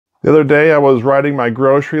The other day I was writing my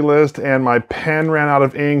grocery list and my pen ran out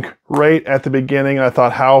of ink right at the beginning, and I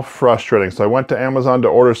thought, how frustrating. So I went to Amazon to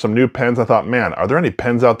order some new pens. I thought, man, are there any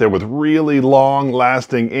pens out there with really long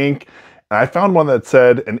lasting ink? And I found one that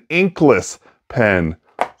said an Inkless pen.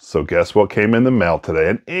 So guess what came in the mail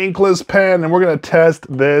today? An Inkless pen, and we're gonna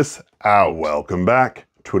test this out. Welcome back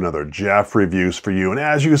to another Jeff Reviews for you. And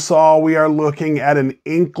as you saw, we are looking at an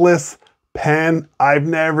Inkless pen. I've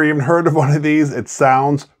never even heard of one of these. It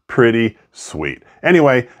sounds pretty sweet.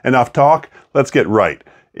 Anyway, enough talk. Let's get right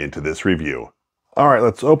into this review. All right,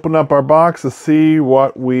 let's open up our box to see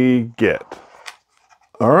what we get.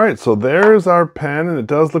 All right, so there's our pen, and it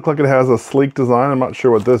does look like it has a sleek design. I'm not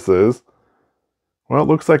sure what this is. Well, it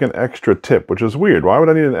looks like an extra tip, which is weird. Why would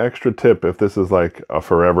I need an extra tip if this is like a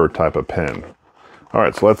forever type of pen? All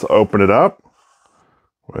right, so let's open it up.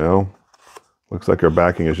 Well, looks like our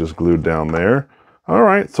backing is just glued down there. All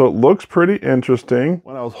right, so it looks pretty interesting.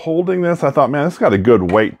 When I was holding this, I thought, man, it's got a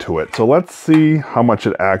good weight to it. So let's see how much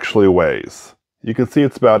it actually weighs. You can see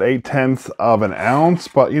it's about 8/10 of an ounce,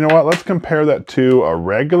 but you know what? Let's compare that to a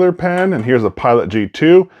regular pen. And here's a Pilot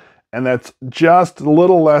G2, and that's just a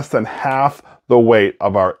little less than half the weight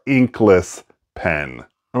of our Inkless pen.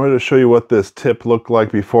 I'm going to show you what this tip looked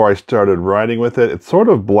like before I started writing with it. It's sort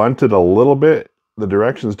of blunted a little bit. The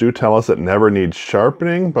directions do tell us it never needs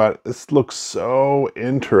sharpening, but this looks so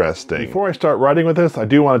interesting. Before I start writing with this, I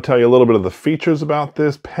do want to tell you a little bit of the features about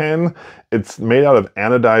this pen. It's made out of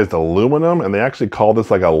anodized aluminum, and they actually call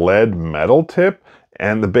this like a lead metal tip.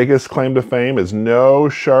 And the biggest claim to fame is no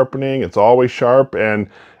sharpening. It's always sharp, and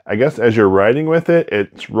I guess as you're writing with it,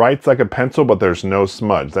 it writes like a pencil, but there's no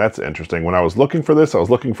smudge. That's interesting. When I was looking for this, I was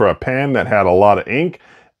looking for a pen that had a lot of ink,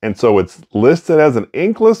 and so it's listed as an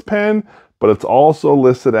inkless pen, but it's also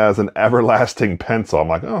listed as an everlasting pencil. I'm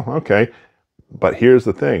like, oh, okay. But here's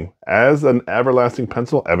the thing. As an everlasting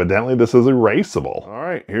pencil, evidently this is erasable. All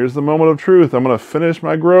right, here's the moment of truth. I'm gonna finish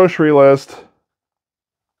my grocery list.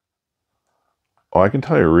 Oh, I can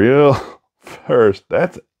tell you real first,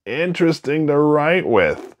 that's interesting to write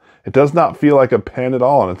with. It does not feel like a pen at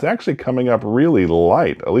all, and it's actually coming up really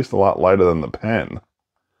light, at least a lot lighter than the pen.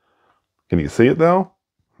 Can you see it though?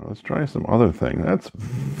 Let's try some other thing. That's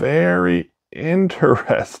very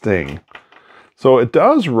interesting. So it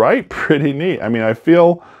does write pretty neat. I mean, I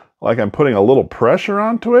feel like I'm putting a little pressure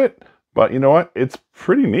onto it, but you know what? It's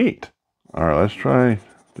pretty neat. All right, let's try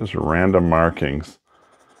just random markings.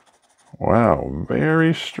 Wow,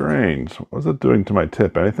 very strange. What's it doing to my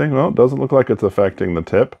tip? Anything? Well, it doesn't look like it's affecting the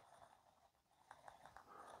tip.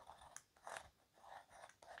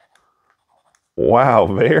 Wow,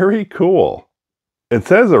 very cool. It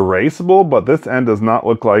says erasable, but this end does not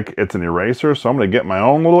look like it's an eraser, so I'm going to get my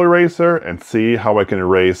own little eraser and see how I can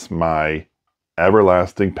erase my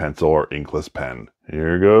everlasting pencil or inkless pen.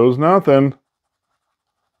 Here goes nothing.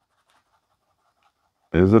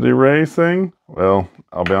 Is it erasing? Well,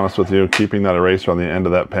 I'll be honest with you, keeping that eraser on the end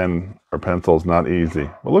of that pen or pencil is not easy.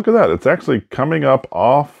 Well, look at that. It's actually coming up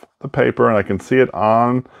off the paper, and I can see it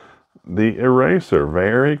on the eraser.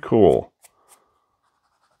 Very cool.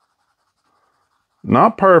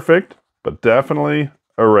 Not perfect, but definitely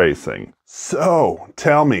erasing. So,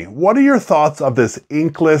 tell me, what are your thoughts of this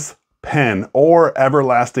inkless pen or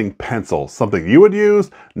everlasting pencil? Something you would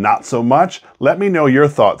use? Not so much? Let me know your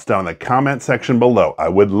thoughts down in the comment section below. I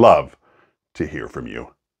would love to hear from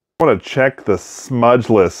you. I want to check the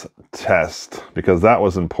smudgeless test because that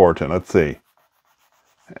was important. Let's see.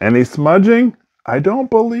 Any smudging? I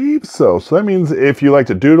don't believe so. So that means if you like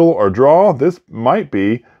to doodle or draw, this might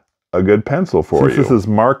be a good pencil for you. Since this is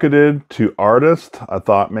marketed to artists, I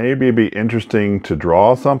thought maybe it'd be interesting to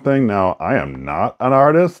draw something. Now, I am not an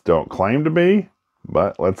artist, don't claim to be,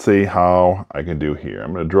 but let's see how I can do here.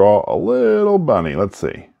 I'm going to draw a little bunny. Let's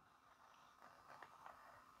see.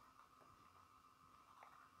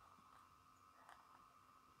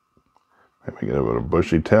 Maybe get a bit of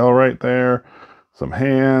bushy tail right there, some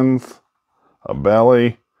hands, a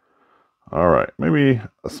belly. All right, maybe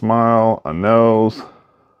a smile, a nose.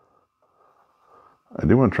 I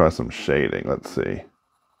do want to try some shading. Let's see.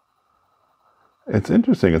 It's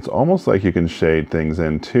interesting. It's almost like you can shade things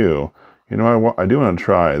in too. You know, I do want to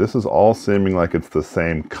try. This is all seeming like it's the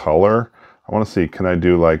same color. I want to see, can I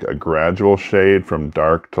do like a gradual shade from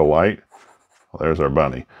dark to light? Well, there's our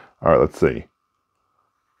bunny. All right, let's see.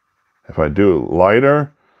 If I do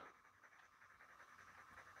lighter,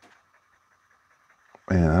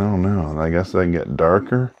 man, I don't know. I guess I can get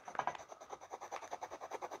darker.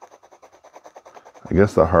 I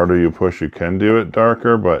guess the harder you push, you can do it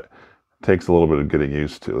darker, but it takes a little bit of getting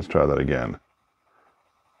used to. Let's try that again.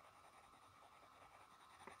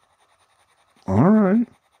 All right.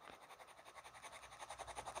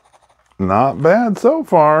 Not bad so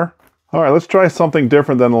far. All right, let's try something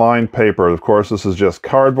different than lined paper. Of course, this is just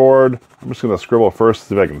cardboard. I'm just gonna scribble first to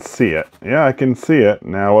see if I can see it. Yeah, I can see it.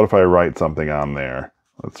 Now, what if I write something on there?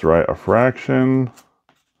 Let's write a fraction.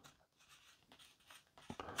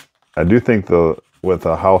 I do think with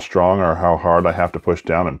how strong or how hard I have to push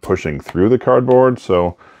down and pushing through the cardboard,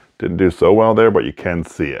 so didn't do so well there, but you can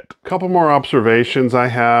see it. A couple more observations I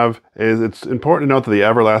have is it's important to note that the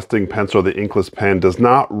everlasting pencil, the Inkless pen, does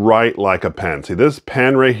not write like a pen. See, this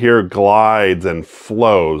pen right here glides and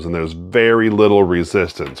flows, and there's very little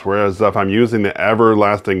resistance. Whereas if I'm using the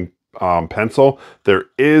everlasting pencil, there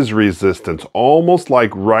is resistance, almost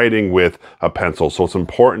like writing with a pencil. So it's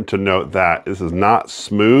important to note that this is not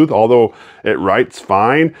smooth. Although it writes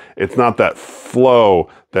fine, it's not that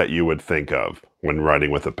flow that you would think of when writing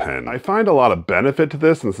with a pen. I find a lot of benefit to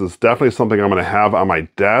this, and this is definitely something I'm gonna have on my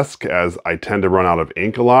desk as I tend to run out of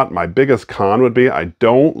ink a lot. My biggest con would be I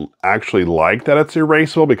don't actually like that it's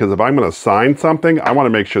erasable, because if I'm gonna sign something, I wanna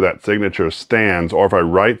make sure that signature stands, or if I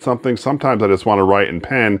write something, sometimes I just wanna write in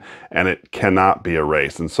pen and it cannot be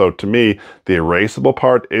erased. And so to me, the erasable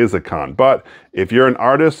part is a con. But if you're an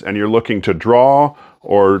artist and you're looking to draw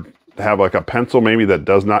or have like a pencil maybe that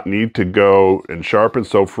does not need to go and sharpen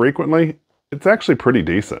so frequently, it's actually pretty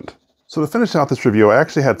decent. So to finish out this review, I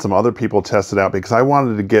actually had some other people test it out because I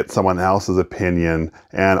wanted to get someone else's opinion,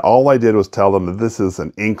 and all I did was tell them that this is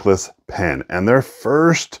an inkless pen. And their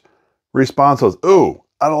first response was, ooh,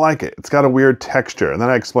 I don't like it. It's got a weird texture. And then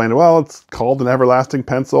I explained, well, it's called an everlasting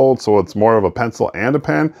pencil, so it's more of a pencil and a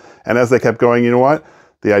pen. And as they kept going, you know what?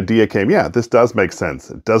 The idea came, yeah, this does make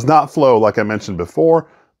sense. It does not flow like I mentioned before,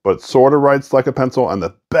 but sort of writes like a pencil, and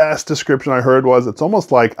the best description I heard was it's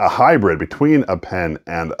almost like a hybrid between a pen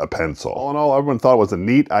and a pencil. All in all, everyone thought it was a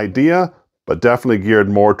neat idea, but definitely geared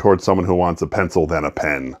more towards someone who wants a pencil than a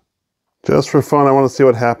pen. Just for fun, I want to see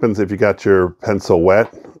what happens if you got your pencil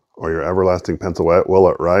wet, or your everlasting pencil wet. Will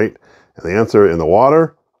it write? And the answer, in the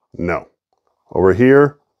water, no. Over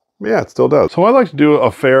here, yeah, it still does. So I like to do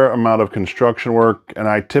a fair amount of construction work, and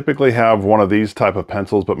I typically have one of these type of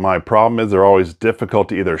pencils, but my problem is they're always difficult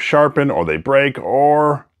to either sharpen, or they break,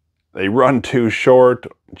 or they run too short,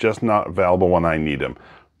 just not available when I need them.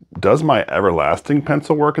 Does my everlasting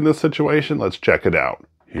pencil work in this situation? Let's check it out.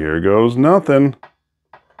 Here goes nothing.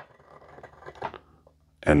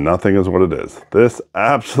 And nothing is what it is. This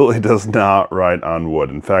absolutely does not write on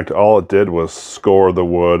wood. In fact, all it did was score the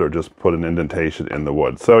wood or just put an indentation in the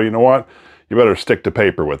wood. So you know what? You better stick to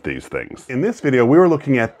paper with these things. In this video, we were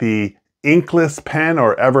looking at the Inkless pen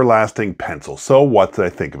or everlasting pencil. So what did I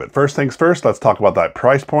think of it? First things first, let's talk about that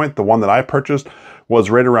price point. The one that I purchased was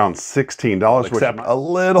right around $16, except a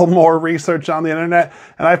little more research on the internet,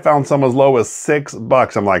 and I found some as low as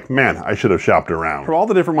 $6. I'm like, man, I should have shopped around. For all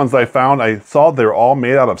the different ones I found, I saw they're all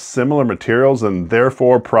made out of similar materials and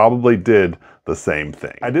therefore probably did the same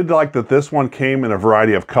thing. I did like that this one came in a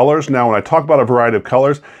variety of colors. Now, when I talk about a variety of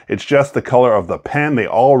colors, it's just the color of the pen. They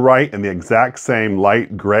all write in the exact same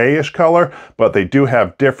light grayish color, but they do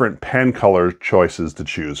have different pen color choices to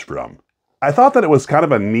choose from. I thought that it was kind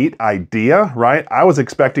of a neat idea, right? I was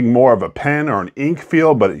expecting more of a pen or an ink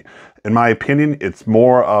feel, but in my opinion, it's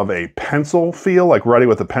more of a pencil feel, like writing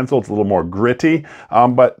with a pencil. It's a little more gritty,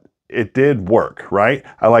 but it did work, right?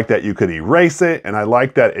 I like that you could erase it, and I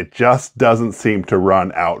like that it just doesn't seem to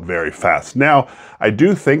run out very fast. Now, I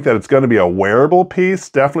do think that it's going to be a wearable piece,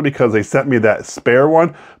 definitely because they sent me that spare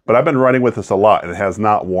one, but I've been writing with this a lot and it has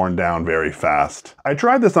not worn down very fast. I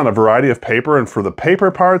tried this on a variety of paper, and for the paper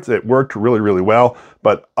parts, it worked really, really well,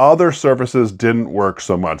 but other surfaces didn't work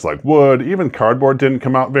so much, like wood, even cardboard didn't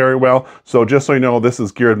come out very well. So just so you know, this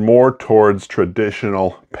is geared more towards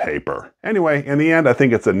traditional paper. Anyway, in the end, I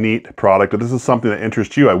think it's a neat product. If this is something that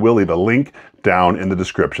interests you, I will leave a link down in the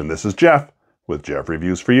description. This is Jeff with Jeff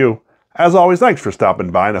Reviews for You. As always, thanks for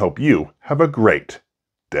stopping by, and I hope you have a great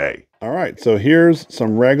day. All right, so here's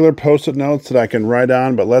some regular Post-it notes that I can write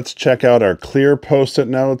on, but let's check out our clear Post-it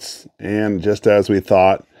notes. And just as we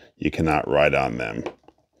thought, you cannot write on them.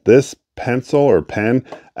 This pencil or pen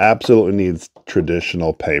absolutely needs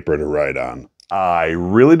traditional paper to write on. I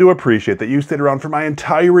really do appreciate that you stayed around for my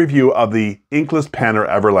entire review of the Inkless pen or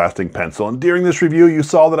everlasting pencil. And during this review, you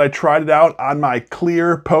saw that I tried it out on my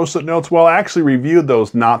clear Post-it notes. Well, I actually reviewed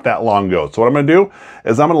those not that long ago. So what I'm gonna do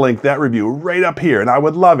is I'm gonna link that review right up here, and I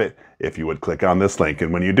would love it if you would click on this link.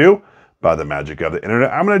 And when you do, by the magic of the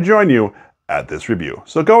internet, I'm gonna join you at this review.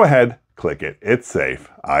 So go ahead, click it. It's safe,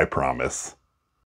 I promise.